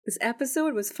This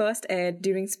episode was first aired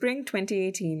during spring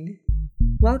 2018.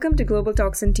 Welcome to Global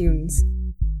Talks and Tunes.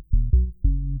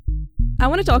 I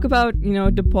want to talk about,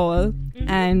 DePaul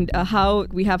and how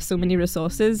we have so many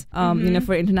resources,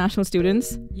 for international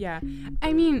students. Yeah.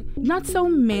 I mean, not so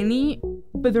many,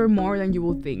 but there are more than you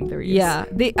will think there is. Yeah.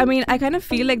 I kind of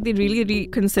feel like they really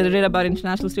consider it about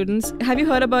international students. Have you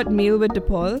heard about Meal with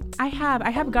DePaul? I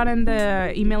have gotten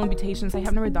the email invitations. I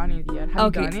have never done it yet.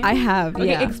 Have you done it? I have, Okay,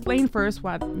 yeah. explain first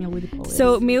what Meal with DePaul is.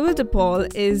 So Meal with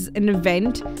DePaul is an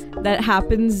event that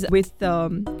happens with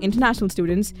international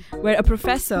students where a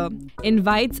professor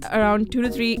invites around 2 to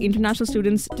 3 international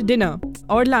students to dinner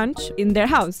or lunch in their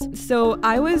house. So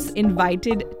I was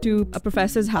invited to a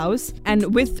professor's house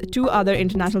and with 2 other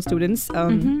international students.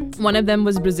 One of them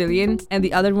was Brazilian and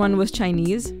the other one was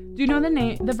Chinese. Do you know the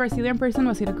name? The Brazilian person,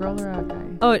 was it a girl or a guy?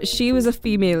 Oh, she was a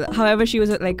female. However, she was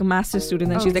a master's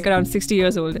student and she's around 60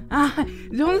 years old.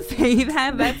 Don't say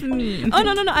that. That's mean. Oh,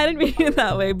 no. I didn't mean it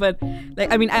that way. But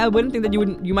I wouldn't think that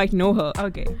you might know her.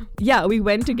 Okay. Yeah, we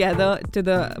went together to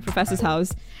the professor's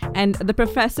house and the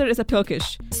professor is a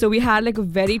Turkish. So we had a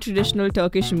very traditional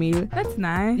Turkish meal. That's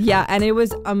nice. Yeah, and it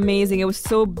was amazing.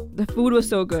 The food was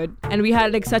so good. And we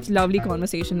had such lovely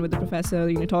conversation with the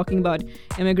professor, talking about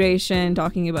immigration,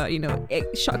 talking about,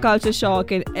 culture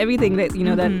shock and everything that,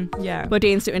 that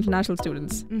pertains to international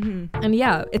students. And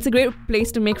yeah, it's a great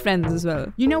place to make friends as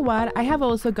well. You know what? I have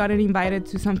also gotten invited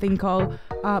to something called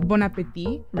Bon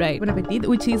Appetit. Right. Bon Appetit,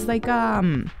 which is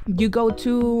you go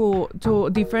to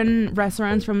different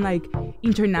restaurants from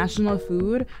international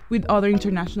food with other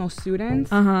international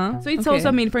students. So it's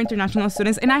also made for international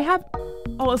students. And I have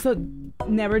also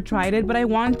never tried it, but I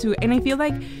want to. And I feel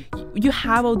like you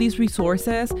have all these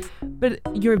resources, but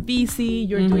you're busy,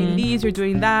 you're doing this, you're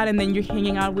doing that, and then you're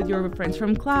hanging out with your friends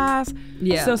from class.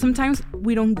 Yeah. So sometimes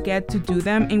we don't get to do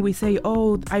them and we say,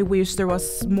 oh, I wish there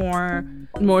was more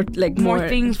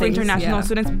things for international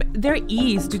students. But there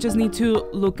is. You just need to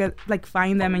look at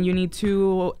find them, and you need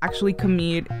to actually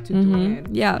commit to doing it.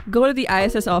 Yeah, go to the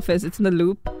ISS office. It's in the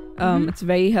Loop. It's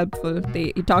very helpful.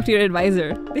 You talk to your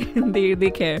advisor.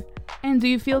 they care. And do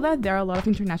you feel that there are a lot of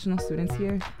international students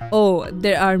here? Oh,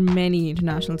 there are many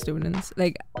international students.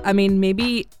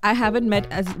 Maybe I haven't met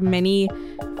as many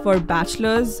for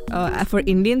bachelors, for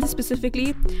Indians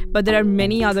specifically, but there are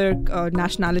many other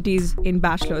nationalities in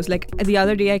bachelors. The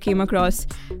other day I came across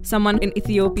someone in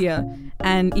Ethiopia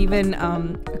and even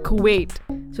Kuwait.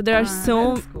 So there are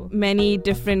so many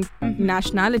different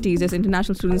nationalities as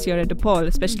international students here at DePaul,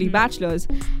 especially bachelors.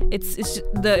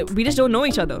 We just don't know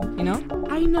each other,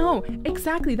 I know,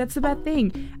 exactly. That's the bad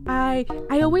thing. I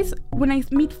always, when I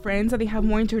meet friends that they have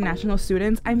more international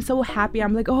students, I'm so happy.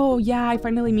 I'm like, oh yeah, I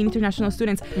finally meet international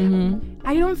students.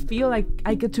 I don't feel like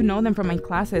I get to know them from my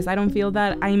classes. I don't feel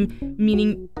that I'm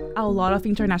meeting a lot of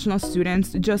international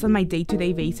students just on my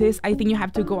day-to-day basis. I think you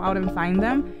have to go out and find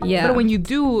them. Yeah. But when you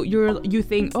do, you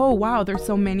think, oh wow, there's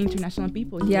so many international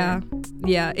people here.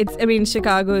 Yeah.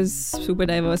 Chicago is super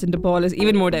diverse and DePaul is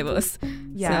even more diverse.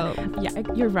 Yeah. So. Yeah,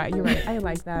 you're right. I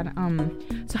like that.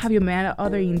 So have you met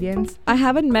other Indians? I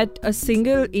haven't met a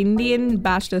single Indian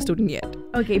bachelor student yet.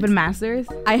 Okay, but masters?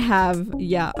 I have,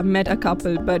 yeah. I met a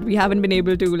couple, but we haven't been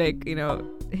able to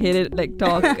hit it,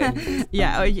 talk.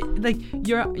 Yeah,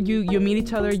 you meet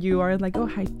each other, you are like, oh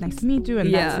hi, nice to meet you,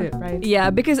 and that's it, right? Yeah,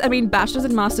 because bachelors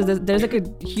and masters, there's a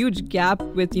huge gap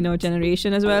with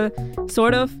generation as well,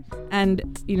 sort of, and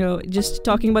just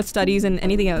talking about studies and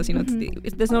anything else,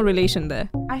 there's no relation there.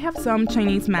 I have some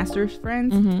Chinese master's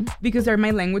friends because they're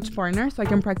my language partners, so I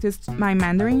can practice my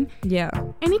Mandarin. Yeah,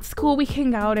 and it's cool, we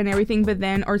hang out and everything, but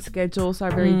then our schedules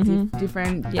are very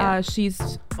different. Yeah.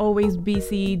 She's always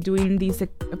busy doing these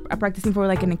practicing for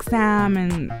an exam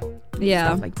and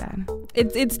stuff like that.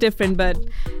 It's different, but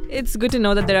it's good to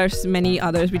know that there are many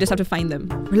others. We just have to find them.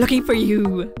 We're looking for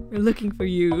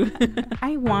you.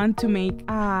 I want to make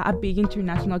a big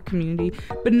international community,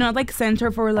 but not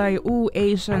center for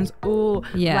Asians,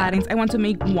 Latins. I want to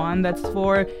make one that's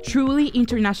for truly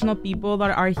international people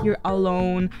that are here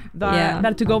alone,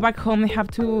 that to go back home they have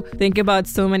to think about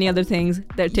so many other things,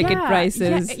 their ticket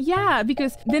prices. Yeah,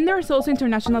 because then there's also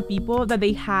international people that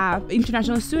they have,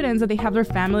 international students that they have their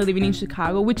family living in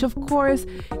Chicago, which of course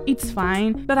it's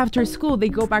fine, but after school they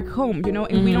go back home,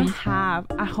 and we don't have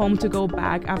a home to go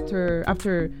back after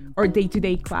our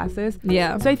day-to-day classes.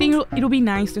 Yeah. So I think it'll be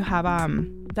nice to have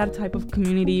that type of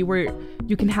community where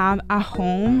you can have a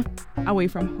home away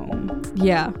from home.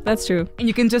 Yeah, that's true. And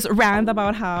you can just rant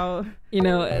about how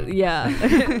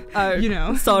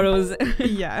our sorrows.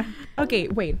 Yeah. Okay,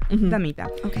 wait, Damita.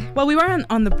 Okay. While we were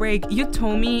on the break, you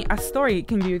told me a story.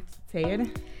 Can you say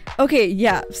it? Okay,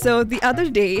 yeah. So the other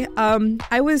day,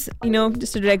 I was,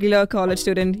 just a regular college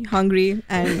student, hungry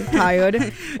and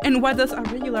tired. And what does a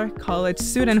regular college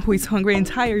student who is hungry and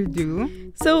tired do?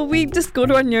 So we just go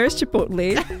to our nearest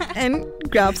Chipotle and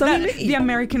grab something to eat. The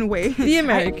American way. The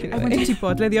American way. I went to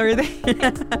Chipotle the other day.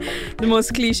 The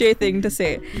most cliche thing to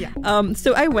say. Yeah.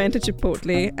 So I went to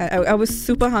Chipotle. I was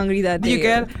super hungry that day. Do you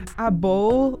get a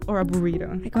bowl or a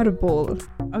burrito? I got a bowl.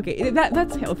 Okay,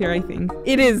 that's healthier, I think.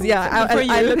 It is, yeah.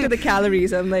 I looked at the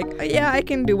calories. I'm like, yeah, I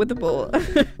can do with the bowl.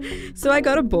 So I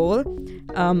got a bowl.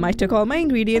 I took all my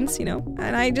ingredients,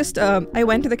 and I just I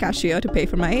went to the cashier to pay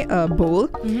for my bowl,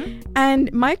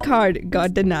 and my card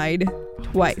got denied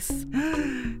twice.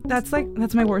 That's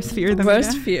my worst fear.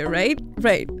 Worst fear, right?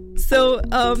 Right. So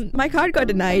my card got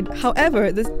denied.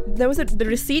 However, the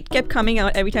receipt kept coming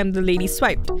out every time the lady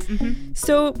swiped.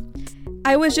 So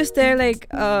I was just there like,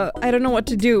 I don't know what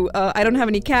to do. I don't have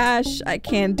any cash. I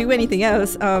can't do anything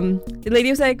else. The lady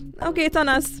was like, okay, it's on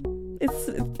us.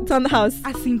 It's on the house.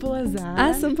 As simple as that?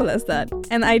 As simple as that.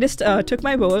 And I just took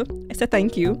my bowl. I said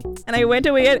thank you. And I went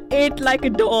away and ate like a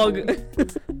dog.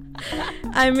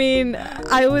 I mean,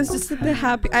 I was just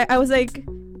happy. I was like,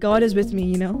 God is with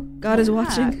me, God is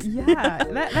watching. Yeah,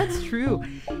 that's true.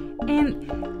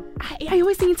 And I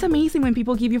always think it's amazing when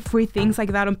people give you free things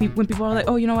like that. When people are like,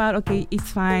 oh, you know what? Okay,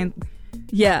 it's fine.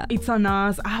 Yeah. It's on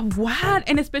us. What?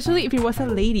 And especially if it was a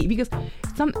lady. Because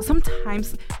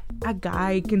sometimes a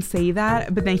guy can say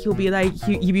that, but then he'll be like,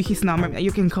 give you his number,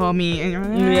 you can call me. And you're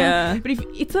like, yeah. But if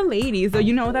it's a lady, so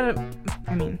you know that,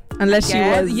 I mean. Unless she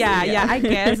was. Yeah, I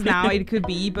guess now it could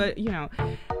be, but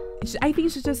I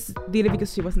think she just did it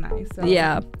because she was nice. So.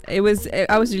 Yeah, it was.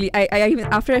 I was really. I even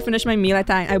after I finished my meal,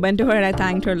 I went to her and I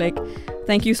thanked her like,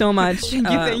 thank you so much. Thank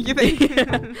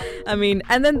you. I mean,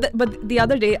 and then but the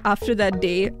other day after that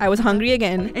day, I was hungry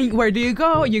again. And where do you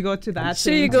go? You go to that.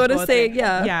 So you go to say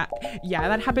yeah.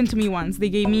 That happened to me once. They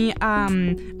gave me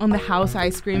on the house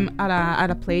ice cream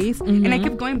at a place, and I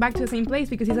kept going back to the same place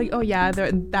because he's like, oh yeah,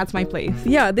 that's my place.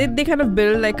 Yeah, they kind of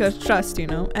build like a trust,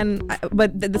 and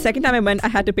but the second time I went, I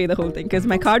had to pay the whole thing because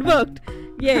my card worked.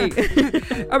 Yay.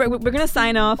 All right, we're gonna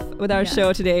sign off with our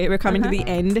show today. We're coming to the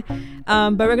end,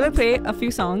 but we're gonna play a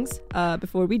few songs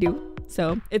before we do.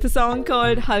 So it's a song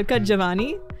called Halkat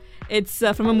Javani. It's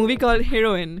from a movie called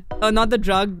Heroine. Not the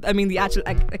drug, I mean the actual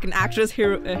like an actress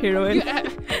heroine.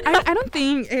 I don't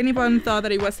think anyone thought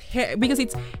that it was because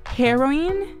it's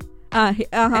heroin.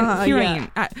 Heroin.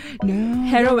 Yeah. No,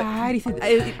 heroin. I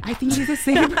think it's the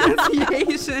same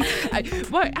pronunciation.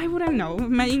 I wouldn't know.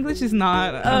 My English is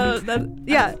not.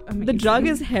 The drug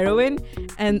is heroin,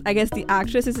 and I guess the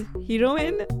actress is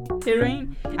heroine.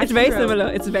 It's very similar.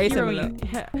 It's very similar.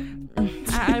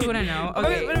 I wouldn't know.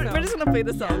 Okay, we're just gonna play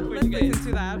the song for let's you guys. Listen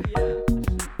to that. Yeah.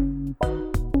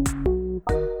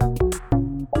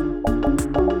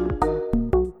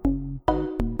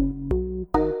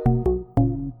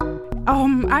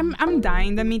 I'm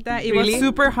dying, Damita. It was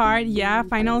super hard. Yeah,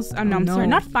 finals. Sorry,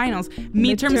 not finals.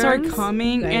 Midterms are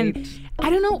coming, right. And I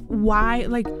don't know why.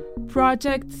 Like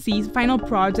final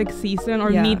project season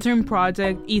or midterm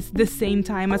project is the same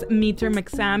time as midterm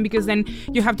exam because then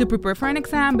you have to prepare for an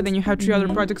exam, but then you have 3 other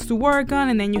projects to work on,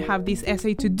 and then you have this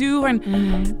essay to do, and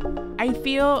I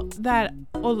feel that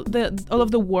all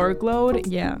of the workload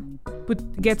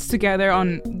gets together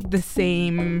on the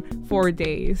same 4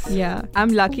 days. Yeah, I'm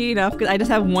lucky enough because I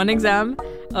just have one exam.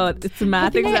 It's a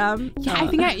math exam. I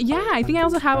think I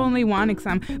also have only one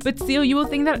exam. But still, you will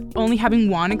think that only having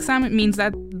one exam means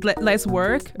that less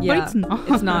work. Yeah, but it's not.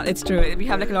 It's not. It's true. We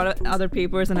have like a lot of other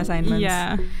papers and assignments.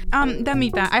 Yeah.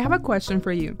 Damita, I have a question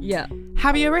for you. Yeah.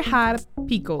 Have you ever had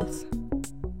pickles?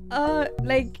 I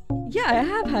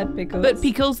have had pickles. But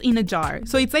pickles in a jar.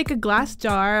 So it's like a glass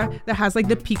jar that has like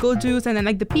the pickle juice and then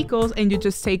like the pickles, and you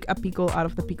just take a pickle out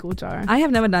of the pickle jar. I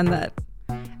have never done that.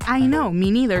 I know,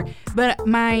 me neither. But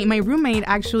my roommate,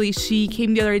 actually, she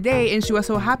came the other day and she was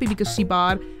so happy because she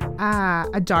bought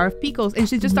a jar of pickles and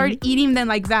she just started eating them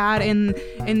like that. And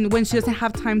when she doesn't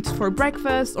have time for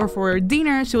breakfast or for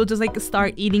dinner, she will just like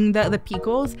start eating the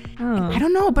pickles. I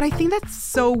don't know, but I think that's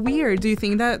so weird. Do you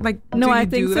think that No, I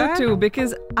think so too,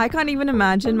 because I can't even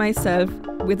imagine myself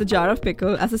with a jar of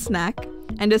pickle as a snack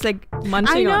and just like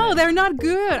munching on it. I know, they're not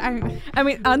good. I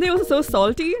mean, aren't they also so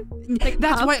salty? Like,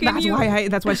 that's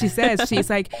why she says, she's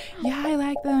like, yeah, I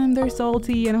like them, they're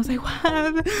salty. And I was like,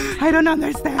 what? I don't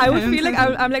understand. I would feel like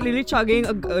I'm like literally chugging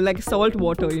like salt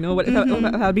water,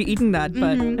 if I'll be eating that.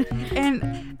 But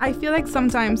and I feel like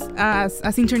sometimes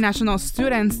as international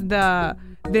students, the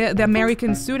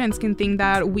American students can think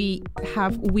that we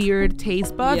have weird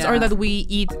taste buds or that we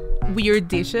eat weird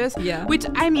dishes. Yeah. Which,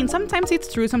 I mean, sometimes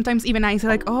it's true. Sometimes even I say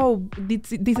like, oh,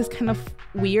 this is kind of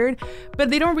weird. But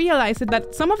they don't realize it,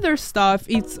 that some of their stuff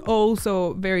is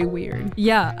also very weird.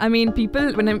 Yeah. I mean,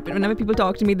 people, whenever people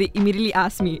talk to me, they immediately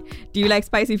ask me, do you like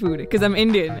spicy food? Because I'm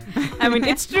Indian. I mean,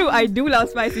 it's true. I do love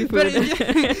spicy food.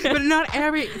 But not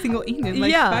every single Indian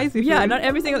likes spicy food. Yeah, not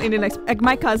every single Indian likes. Like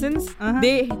my cousins,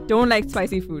 they don't like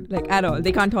spicy food, like at all.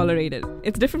 They can't tolerate it.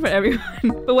 It's different for everyone.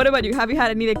 But what about you? Have you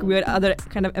had any like weird other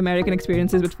kind of American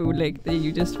experiences with food, like that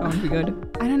you just found weird?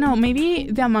 I don't know.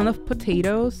 Maybe the amount of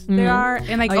potatoes there are,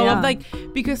 and like all of like,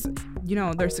 because you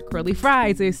know, there's curly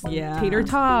fries, there's tater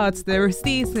tots, there's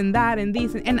this and that and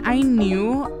this, and I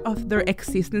knew of their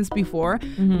existence before,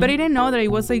 but I didn't know that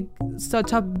it was like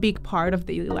such a big part of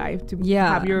daily life to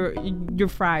have your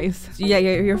fries. Yeah,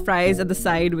 your fries at the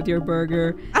side with your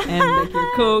burger and like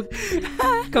your Coke,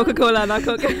 Coca-Cola, not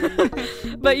Coke.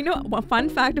 But you know, a fun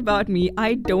fact about me,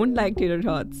 I don't like tater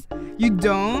tots. You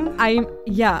don't? I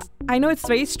know it's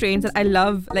very strange that I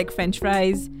love like French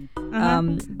fries.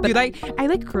 But I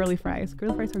like curly fries.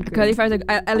 Curly fries are good. Curly fries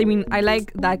are, I mean, I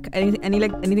like that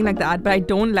anything like that, but I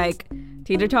don't like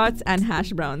tater tots and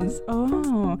hash browns.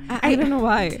 Oh, I don't know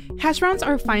why. Hash browns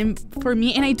are fine for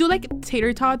me, and I do like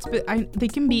tater tots, but they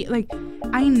can be like,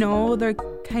 I know they're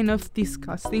kind of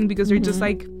disgusting because they're just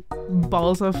like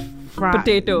balls of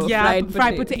potato. Yeah,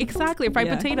 fried potato. Exactly, fried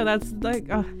potato. That's like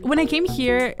when I came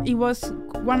here, it was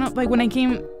when I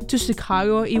came to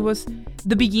Chicago, it was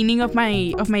the beginning of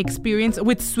my experience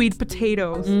with sweet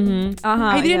potatoes.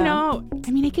 I didn't know.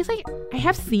 I mean, I guess I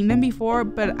have seen them before,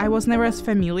 but I was never as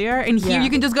familiar. And here you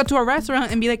can just go to a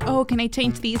restaurant and be like, oh, can I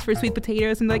change these for sweet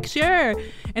potatoes? And like, sure.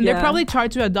 And they're probably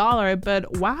charged you $1.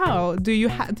 But wow, have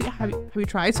you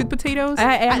tried sweet potatoes?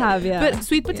 I have, yeah. But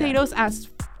sweet potatoes as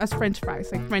French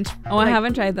fries, like French. Oh, I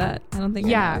haven't tried that. I don't think.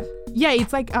 Yeah, yeah,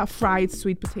 it's like a fried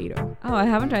sweet potato. Oh, I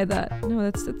haven't tried that. No,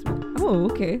 that's. Oh,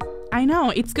 okay. I know,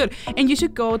 it's good. And you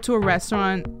should go to a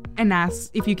restaurant and ask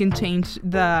if you can change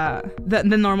the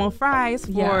normal fries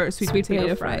for sweet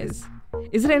potato fries.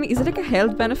 Is it like a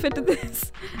health benefit to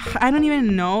this? I don't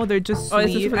even know. They're just sweet,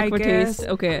 it's just like I guess. Taste?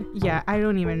 Okay. Yeah, I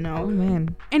don't even know. Oh,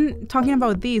 man. And talking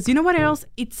about these, you know what else?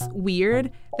 It's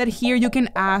weird that here you can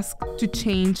ask to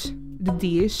change the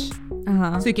dish.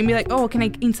 So you can be like, oh, can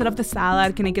I, instead of the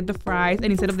salad, can I get the fries?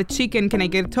 And instead of the chicken, can I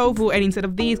get tofu? And instead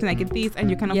of these, can I get these? And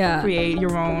you kind of create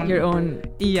your own.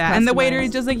 Yeah. And the waiter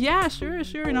is just like, yeah,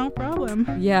 sure, no problem.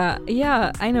 Yeah,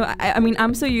 I know. I mean,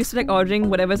 I'm so used to like ordering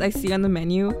whatever I see on the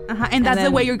menu. And that's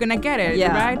the way you're gonna get it,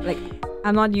 right? Like,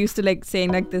 I'm not used to like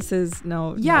saying like this is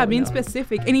being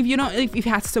specific. And if you know, if it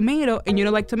has tomato and you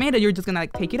don't like tomato, you're just gonna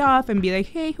like take it off and be like,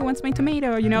 hey, who wants my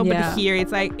tomato? You know. But here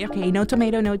it's like, okay, no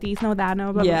tomato, no this, no that,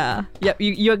 no blah, blah.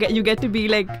 You get to be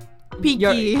like picky.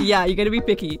 You get to be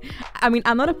picky. I mean,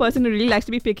 I'm not a person who really likes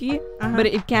to be picky, but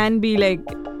it can be like,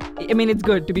 I mean, it's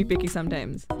good to be picky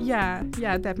sometimes. Yeah,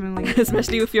 definitely.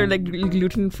 Especially if you're like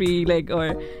gluten free, like,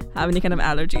 or have any kind of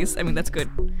allergies. I mean, that's good.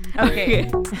 Okay.